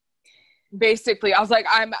 Basically, I was like,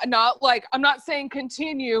 I'm not saying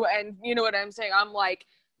continue, and you know what I'm saying? I'm like,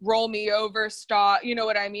 roll me over, stop, you know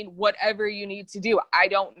what I mean? Whatever you need to do. I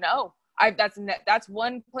don't know. That's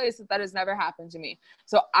one place that has never happened to me.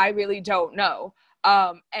 So I really don't know.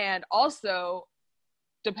 And also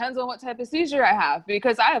depends on what type of seizure I have,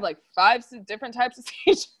 because I have like 5 different types of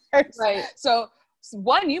seizures. Right. So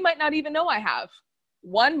one you might not even know I have.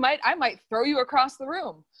 I might throw you across the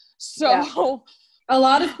room. So yeah. A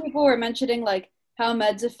lot of people were mentioning like how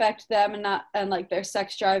meds affect them and like their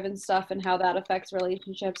sex drive and stuff and how that affects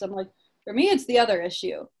relationships. I'm like, for me, it's the other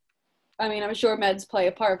issue. I mean, I'm sure meds play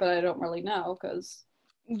a part, but I don't really know because.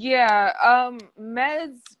 Yeah,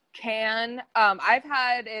 meds can. I've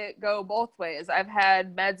had it go both ways. I've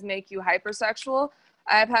had meds make you hypersexual.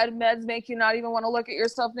 I've had meds make you not even want to look at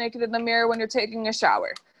yourself naked in the mirror when you're taking a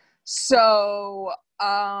shower. So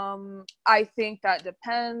I think that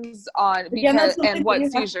depends on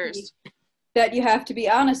what seizures. That you have to be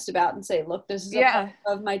honest about and say, look, this is a part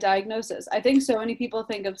of my diagnosis. I think so many people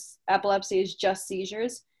think of epilepsy as just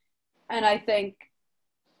seizures. And I think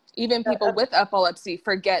even people with epilepsy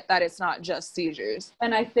forget that it's not just seizures.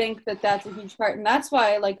 And I think that that's a huge part. And that's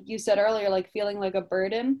why, like you said earlier, like feeling like a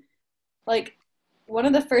burden. Like one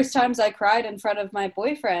of the first times I cried in front of my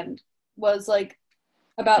boyfriend was like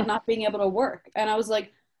about not being able to work. And I was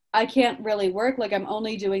like, I can't really work. Like I'm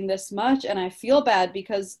only doing this much. And I feel bad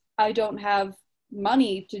because I don't have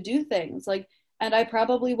money to do things. Like, and I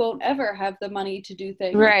probably won't ever have the money to do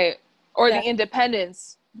things. Right. Or the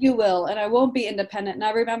independence. You will, and I won't be independent. And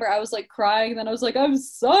I remember I was like crying, and then I was like, I'm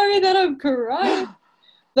sorry that I'm crying.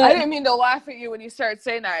 But, I didn't mean to laugh at you when you started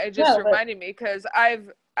saying that. It just reminded me because I've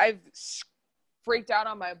freaked out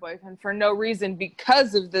on my boyfriend for no reason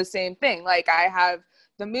because of the same thing. Like I have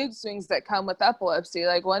the mood swings that come with epilepsy.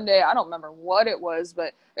 Like one day, I don't remember what it was,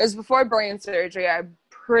 but it was before brain surgery. I'm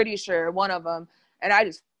pretty sure one of them, and I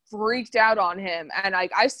just freaked out on him. And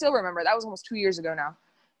I still remember, that was almost 2 years ago now.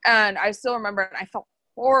 And I still remember, and I felt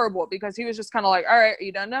horrible because he was just kind of like, all right, are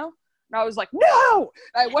you done now? And I was like, no!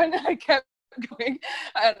 I kept going.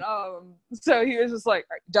 And so he was just like,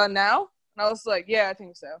 done now? And I was like, yeah, I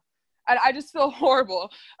think so. And I just feel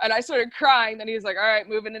horrible. And I started crying. Then he was like, all right,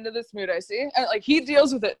 moving into this mood, I see. And like, he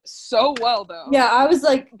deals with it so well, though. Yeah, I was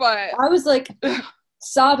like,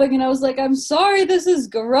 sobbing, and I was like, I'm sorry, this is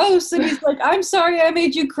gross. And he's like, I'm sorry I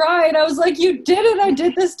made you cry. And I was like, you didn't. I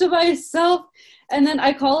did this to myself. And then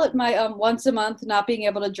I call it my once a month not being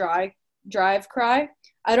able to drive cry.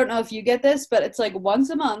 I don't know if you get this, but it's like once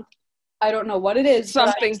a month. I don't know what it is.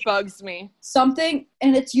 Something bugs me. Something,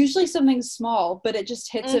 and it's usually something small, but it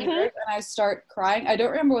just hits a nerve and I start crying. I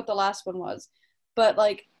don't remember what the last one was, but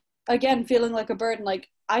like, again, feeling like a burden. Like,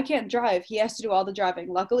 I can't drive. He has to do all the driving.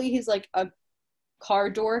 Luckily, he's like a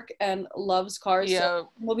car dork and loves cars. Yeah. So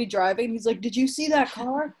we'll be driving. He's like, did you see that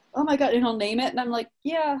car? Oh my God. And he'll name it. And I'm like,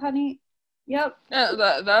 yeah, honey. Yep.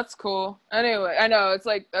 Yeah, that's cool. Anyway, I know, it's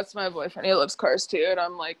like, that's my boyfriend. He loves cars too. And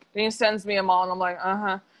I'm like, he sends me them all and I'm like,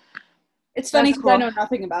 uh-huh. It's funny That's because cool. I know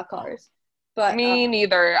nothing about cars. But me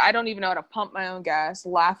neither. I don't even know how to pump my own gas.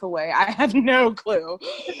 Laugh away. I have no clue.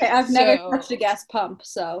 Okay, I've never touched a gas pump,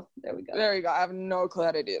 so there we go. There you go. I have no clue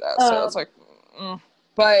how to do that. So it's like,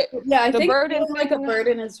 but yeah, I think burden feeling like a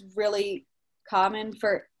burden is really common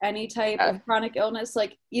for any type of chronic illness.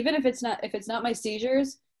 Like, even if it's not my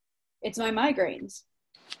seizures, it's my migraines.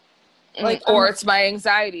 Like, or it's my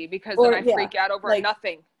anxiety, because then I freak out over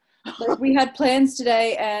nothing. Like, we had plans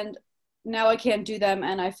today and now I can't do them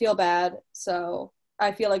and I feel bad. So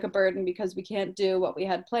I feel like a burden because we can't do what we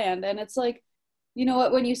had planned. And it's like, you know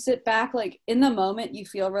what, when you sit back, like, in the moment you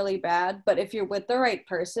feel really bad, but if you're with the right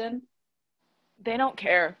person, they don't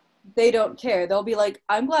care. They don't care. They'll be like,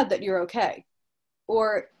 I'm glad that you're okay.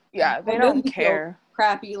 Or they don't care.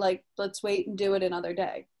 Crappy, like, let's wait and do it another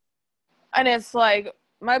day. And it's like,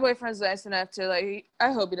 my boyfriend's nice enough to, like,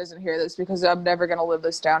 I hope he doesn't hear this because I'm never going to live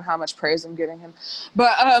this down, how much praise I'm giving him.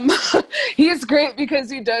 But he's great because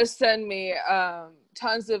he does send me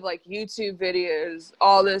tons of, like, YouTube videos,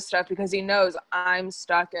 all this stuff, because he knows I'm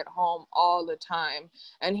stuck at home all the time.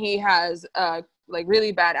 And he has, like,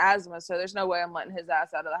 really bad asthma, so there's no way I'm letting his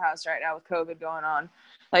ass out of the house right now with COVID going on.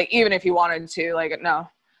 Like, even if he wanted to, like, no.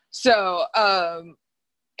 So,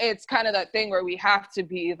 it's kind of that thing where we have to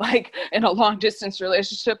be, like, in a long distance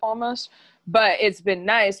relationship almost, but it's been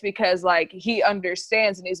nice because, like, he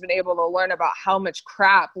understands and he's been able to learn about how much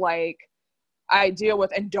crap, like, I deal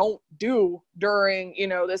with and don't do during, you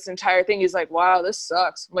know, this entire thing. He's like, wow, this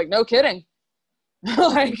sucks. I'm like, no kidding.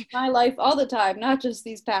 Like, my life all the time, not just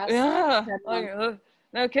these past. Yeah, like,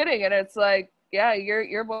 no kidding. And it's like, yeah,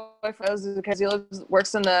 your boyfriend knows because he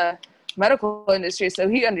works in the medical industry, so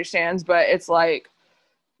he understands, but it's like,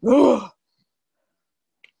 ugh.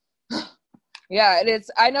 Yeah, and it's,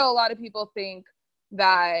 I know a lot of people think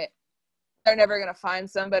that they're never going to find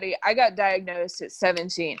somebody. I got diagnosed at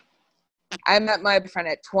 17. I met my boyfriend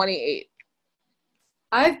at 28.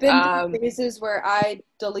 I've been through phases where I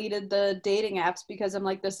deleted the dating apps because I'm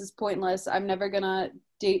like, this is pointless. I'm never going to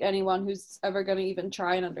date anyone who's ever going to even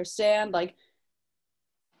try and understand. Like,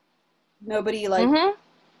 nobody, like,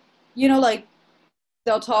 you know, like,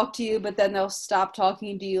 they'll talk to you, but then they'll stop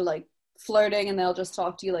talking to you, like, flirting, and they'll just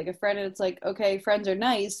talk to you like a friend. And it's like, okay, friends are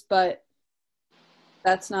nice, but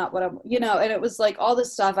that's not what I'm, you know. And it was like all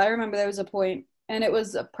this stuff. I remember there was a point, and it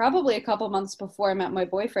was probably a couple months before I met my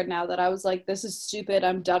boyfriend now, that I was like, this is stupid.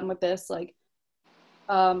 I'm done with this. Like,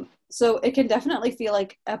 so it can definitely feel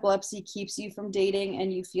like epilepsy keeps you from dating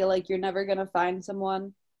and you feel like you're never going to find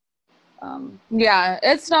someone. Yeah,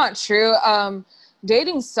 it's not true.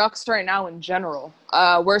 Dating sucks right now in general.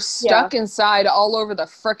 We're stuck inside all over the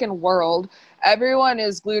frickin' world. Everyone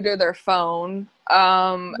is glued to their phone.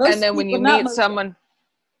 And then when you meet someone,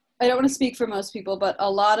 I don't want to speak for most people, but a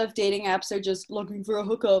lot of dating apps are just looking for a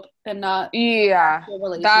hookup and not. Yeah,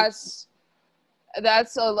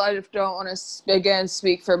 that's a lot of, don't want to again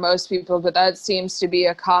speak for most people, but that seems to be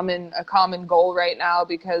a common goal right now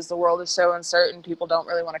because the world is so uncertain. People don't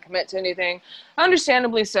really want to commit to anything,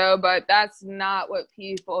 understandably so, but that's not what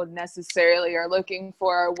people necessarily are looking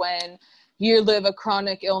for when you live a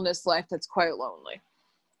chronic illness life that's quite lonely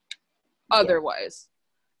otherwise.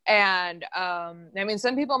 And I mean,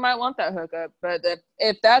 some people might want that hookup, but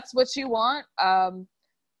if that's what you want,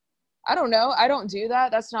 I don't know. I don't do that.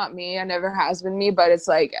 That's not me. It never has been me. But it's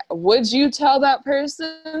like, would you tell that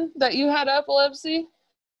person that you had epilepsy?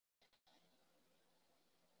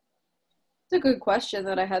 It's a good question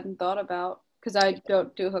that I hadn't thought about because I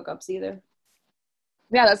don't do hookups either.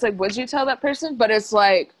 Yeah, that's like, would you tell that person? But it's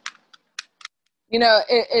like, you know,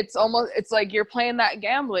 it's almost, it's like you're playing that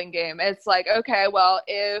gambling game. It's like, okay, well,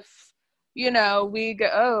 if, you know, we go,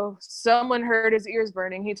 oh, someone heard his ears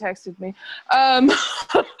burning. He texted me.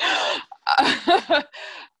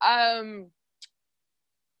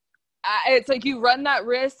 It's like you run that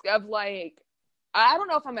risk of like, I don't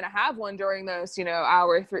know if I'm going to have one during those, you know,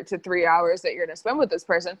 hour to 3 hours that you're going to spend with this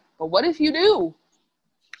person. But what if you do?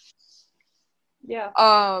 Yeah.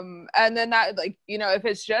 And then that, like, you know, if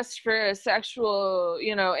it's just for a sexual,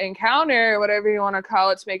 you know, encounter, whatever you want to call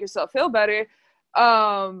it, to make yourself feel better,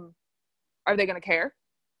 are they going to care?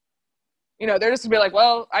 You know, they're just gonna be like,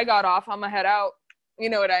 well, I got off, I'm gonna head out. You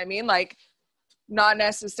know what I mean? Like, not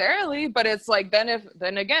necessarily, but it's like, then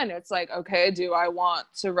again, it's like, okay, do I want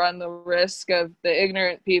to run the risk of the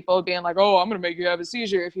ignorant people being like, oh, I'm gonna make you have a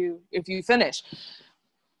seizure if you finish?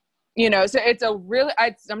 You know, so it's a really,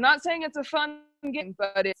 I'm not saying it's a fun game,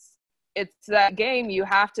 but it's that game you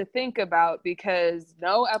have to think about, because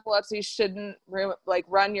no, epilepsy shouldn't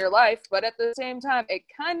run your life, but at the same time, it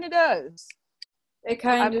kind of does.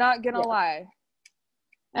 I'm not gonna lie.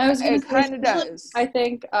 I was gonna it say, kind of does. I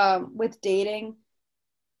think with dating,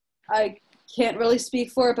 I can't really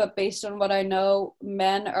speak for it, but based on what I know,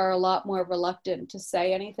 men are a lot more reluctant to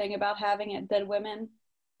say anything about having it than women.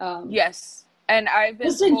 Yes, and I've been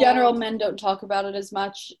just in general, men don't talk about it as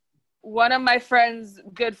much. One of my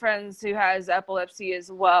good friends who has epilepsy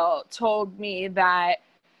as well told me that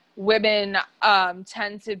women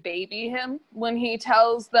tend to baby him when he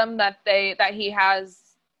tells them tells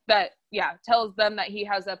them that he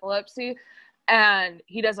has epilepsy, and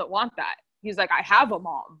he doesn't want that. He's like, I have a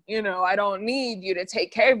mom, you know, I don't need you to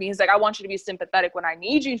take care of me. He's like, I want you to be sympathetic when I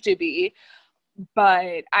need you to be,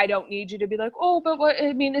 but I don't need you to be like, oh, but what,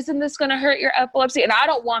 I mean, isn't this going to hurt your epilepsy? And I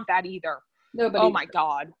don't want that either. Nobody. Oh my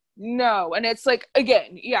God. No. And it's like,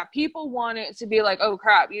 again, yeah, people want it to be like, oh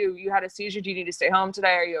crap, you had a seizure. Do you need to stay home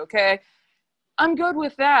today? Are you okay? I'm good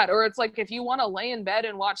with that. Or it's like, if you want to lay in bed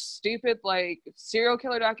and watch stupid, like, serial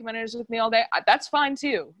killer documentaries with me all day, that's fine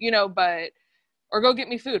too, you know, or go get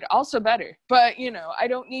me food, also better. But, you know, I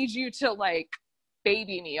don't need you to, like,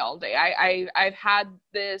 baby me all day. I've had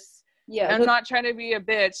this, I'm not trying to be a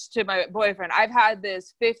bitch to my boyfriend. I've had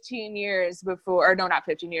this 15 years before, or no, not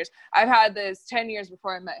 15 years. I've had this 10 years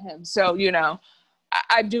before I met him. So, you know,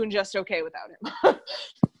 I'm doing just okay without him.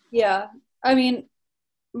 Yeah. I mean,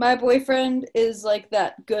 my boyfriend is like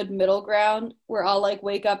that good middle ground where I'll like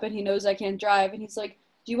wake up and he knows I can't drive and he's like,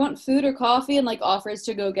 do you want food or coffee? And like offers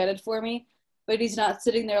to go get it for me. But he's not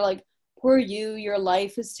sitting there like, poor you, your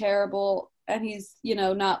life is terrible. And he's, you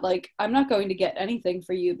know, not like, I'm not going to get anything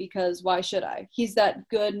for you because why should I? He's that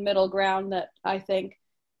good middle ground that I think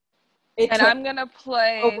it took I'm going to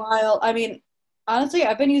play a while. I mean, honestly,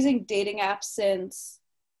 I've been using dating apps since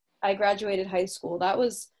I graduated high school. That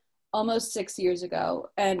was almost 6 years ago.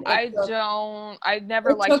 And I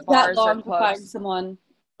never liked bars or clubs. To find someone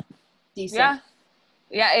decent.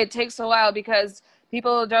 Yeah, it takes a while because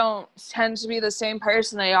people don't tend to be the same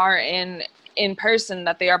person they are in person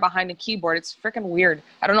that they are behind a keyboard. It's freaking weird.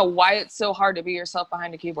 I don't know why it's so hard to be yourself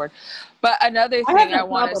behind a keyboard. But another thing I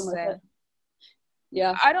want to say,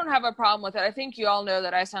 yeah, I don't have a problem with it. I think you all know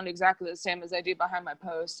that I sound exactly the same as I do behind my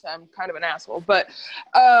post. I'm kind of an asshole, but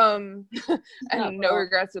and no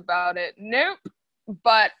regrets about it. Nope.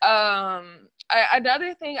 But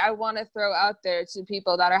another thing I want to throw out there to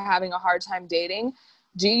people that are having a hard time dating,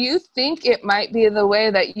 do you think it might be the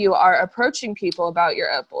way that you are approaching people about your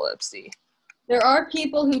epilepsy? There are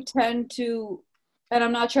people who tend to, and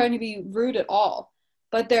I'm not trying to be rude at all,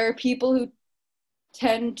 but there are people who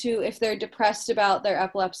tend to, if they're depressed about their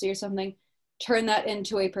epilepsy or something, turn that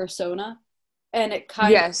into a persona, and it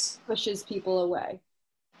kind of pushes people away.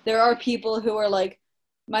 There are people who are like,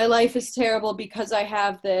 my life is terrible because I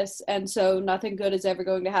have this, and so nothing good is ever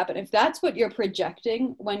going to happen. If that's what you're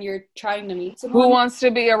projecting when you're trying to meet someone. Who wants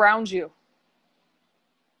to be around you?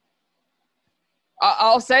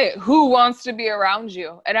 I'll say it. Who wants to be around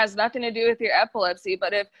you? It has nothing to do with your epilepsy,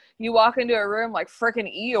 but if you walk into a room like frickin'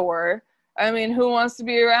 Eeyore, I mean, who wants to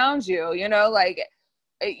be around you? You know, like,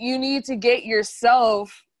 you need to get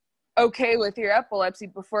yourself okay with your epilepsy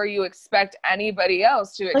before you expect anybody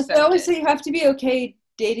else to accept it. I always say you have to be okay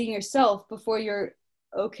dating yourself before you're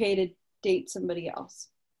okay to date somebody else.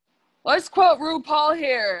 Let's quote RuPaul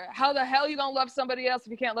here. How the hell you gonna love somebody else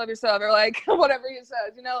if you can't love yourself? Or like, whatever he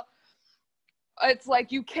says, you know? It's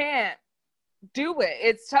like, you can't do it.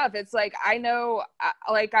 It's tough. It's like, I know,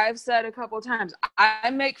 like I've said a couple of times, I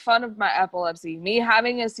make fun of my epilepsy. Me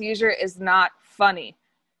having a seizure is not funny,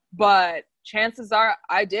 but chances are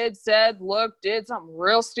I did something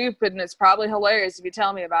real stupid, and it's probably hilarious if you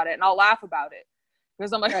tell me about it, and I'll laugh about it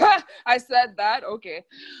because I'm like, right. I said that. Okay,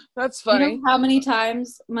 that's funny. You know how many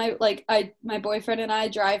times my boyfriend and I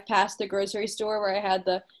drive past the grocery store where I had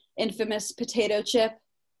the infamous potato chip,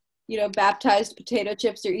 you know, baptized potato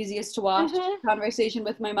chips are easiest to wash conversation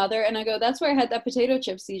with my mother. And I go, that's where I had that potato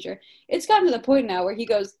chip seizure. It's gotten to the point now where he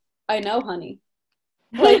goes, I know, honey.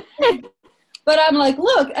 Like, but I'm like,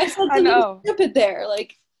 look, I said something stupid there.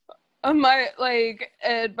 Like,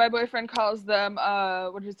 My boyfriend calls them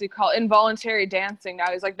what does he call involuntary dancing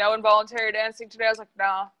now. He's like, no involuntary dancing today. I was like,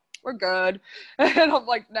 nah, we're good. And I'm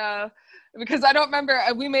like, nah, because I don't remember,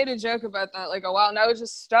 we made a joke about that like a while, and I was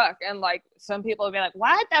just stuck, and like some people would be like,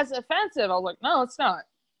 what, that's offensive. I was like, no, it's not.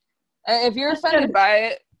 And if you're offended by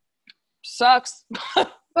it, sucks.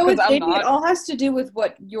 But with dating, it all has to do with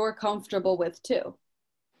what you're comfortable with too.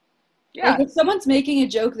 Yeah. Like if someone's making a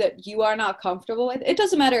joke that you are not comfortable with, it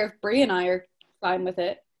doesn't matter if Brie and I are fine with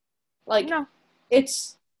it. Like, no.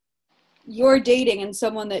 It's you're dating and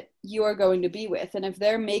someone that you are going to be with. And if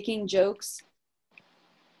they're making jokes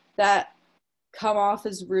that come off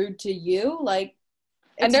as rude to you, like,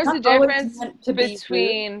 and there's a difference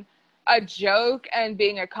between a joke and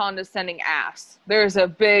being a condescending ass. There's a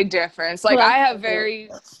big difference. Like, I have very,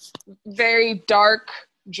 very dark,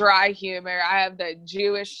 dry humor. I have the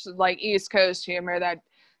Jewish, like, East Coast humor that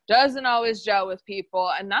doesn't always gel with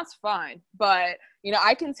people, and that's fine. But, you know,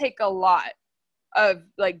 I can take a lot of,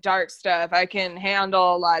 like, dark stuff. I can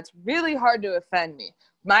handle a lot. It's really hard to offend me.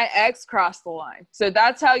 My ex crossed the line. So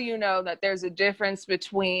that's how you know that there's a difference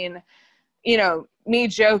between, you know, me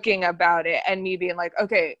joking about it and me being like,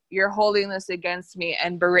 okay, you're holding this against me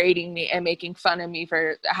and berating me and making fun of me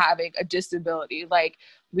for having a disability. Like,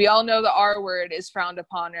 we all know the R word is frowned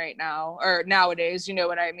upon right now, or nowadays, you know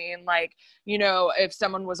what I mean? Like, you know, if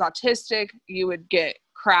someone was autistic, you would get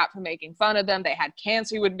crap for making fun of them. They had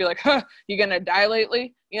cancer, you wouldn't be like, huh, you gonna die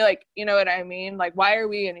lately? You're like, you know what I mean? Like, why are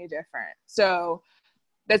we any different? So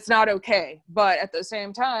that's not okay. But at the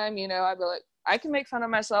same time, you know, I'd be like, I can make fun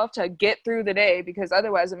of myself to get through the day, because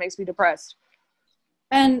otherwise it makes me depressed.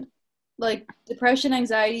 And like depression,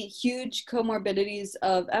 anxiety, huge comorbidities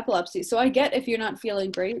of epilepsy. So I get if you're not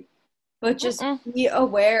feeling great, but just be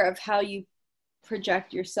aware of how you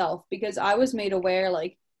project yourself, because I was made aware,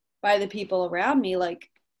 like, by the people around me,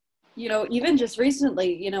 like, you know, even just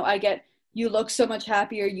recently, you know, I get, you look so much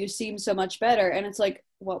happier, you seem so much better. And it's like,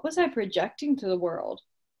 what was I projecting to the world?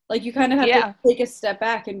 Like, you kind of have to take a step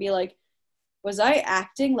back and be like, was I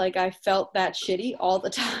acting like I felt that shitty all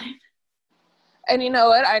the time? And you know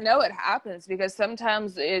what? I know it happens, because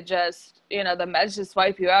sometimes it just, you know, the meds just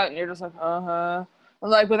wipe you out and you're just like,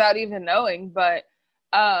 like, without even knowing. But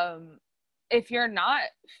if you're not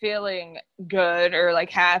feeling good or like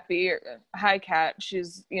happy, or hi Kat,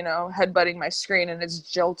 she's, you know, headbutting my screen and it's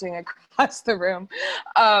jolting across the room.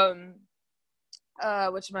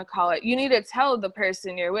 Whatchamacallit, you need to tell the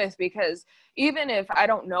person you're with, because even if I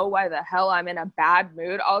don't know why the hell I'm in a bad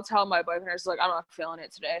mood, I'll tell my boyfriend, it's like, I'm not feeling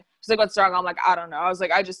it today. He's like, what's wrong? I'm like, I don't know. I was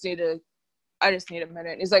like, I just need a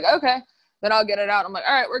minute. And he's like, okay, then I'll get it out. I'm like,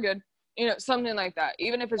 all right, we're good. You know, something like that,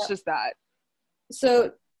 even if it's just that.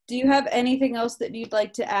 So do you have anything else that you'd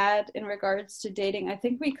like to add in regards to dating? I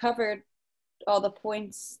think we covered all the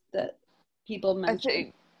points that people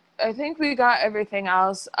mentioned. I think we got everything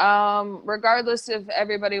else. Regardless if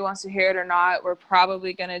everybody wants to hear it or not, we're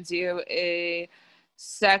probably going to do a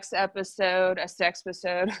sex episode,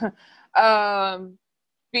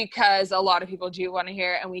 because a lot of people do want to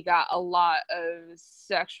hear it, and we got a lot of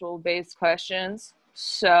sexual-based questions.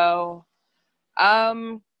 So,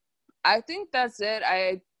 I think that's it.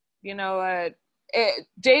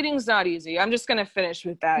 Dating's not easy. I'm just going to finish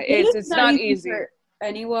with that. It's not easy. For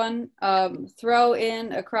anyone. Throw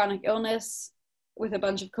in a chronic illness with a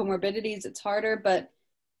bunch of comorbidities, it's harder. But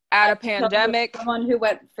at a pandemic, someone who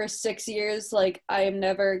went for 6 years, like, I am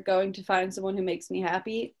never going to find someone who makes me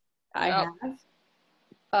happy. I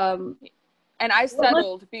have. And I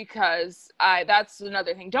settled because that's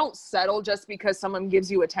another thing. Don't settle just because someone gives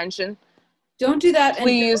you attention. Don't do that.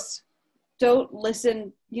 Please. And don't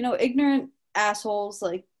listen. You know, ignorant assholes,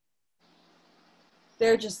 like,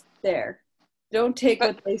 they're just there. Don't take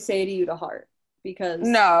what they say to you to heart, because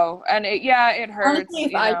no, and it hurts. Honestly,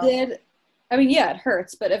 if I did, I mean, yeah, it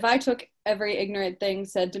hurts. But if I took every ignorant thing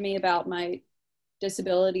said to me about my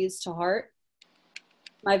disabilities to heart,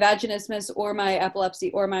 my vaginismus or my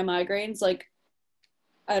epilepsy or my migraines, like,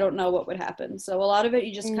 I don't know what would happen. So a lot of it,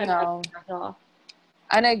 you just kind of have to off.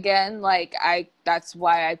 And again, like, that's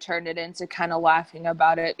why I turned it into kind of laughing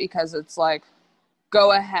about it, because it's like,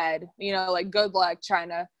 go ahead, you know, like, good luck trying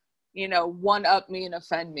to, you know, one up me and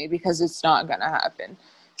offend me, because it's not gonna happen.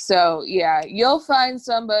 So yeah, you'll find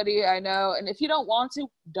somebody, I know. And if you don't want to,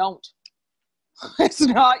 don't. It's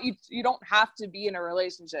not, you don't have to be in a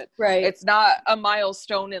relationship. Right. It's not a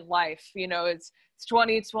milestone in life. You know, it's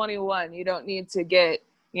 2021. You don't need to get,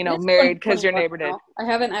 you know, married because your neighbor did. I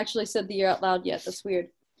haven't actually said the year out loud yet. That's weird.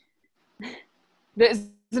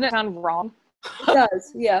 Doesn't it sound wrong? It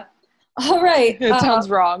does, yeah. All right. It sounds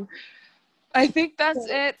wrong. I think that's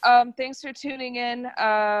it. Thanks for tuning in.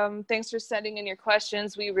 Thanks for sending in your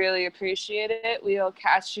questions. We really appreciate it. We'll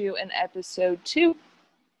catch you in episode 2.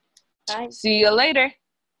 Bye. See you later.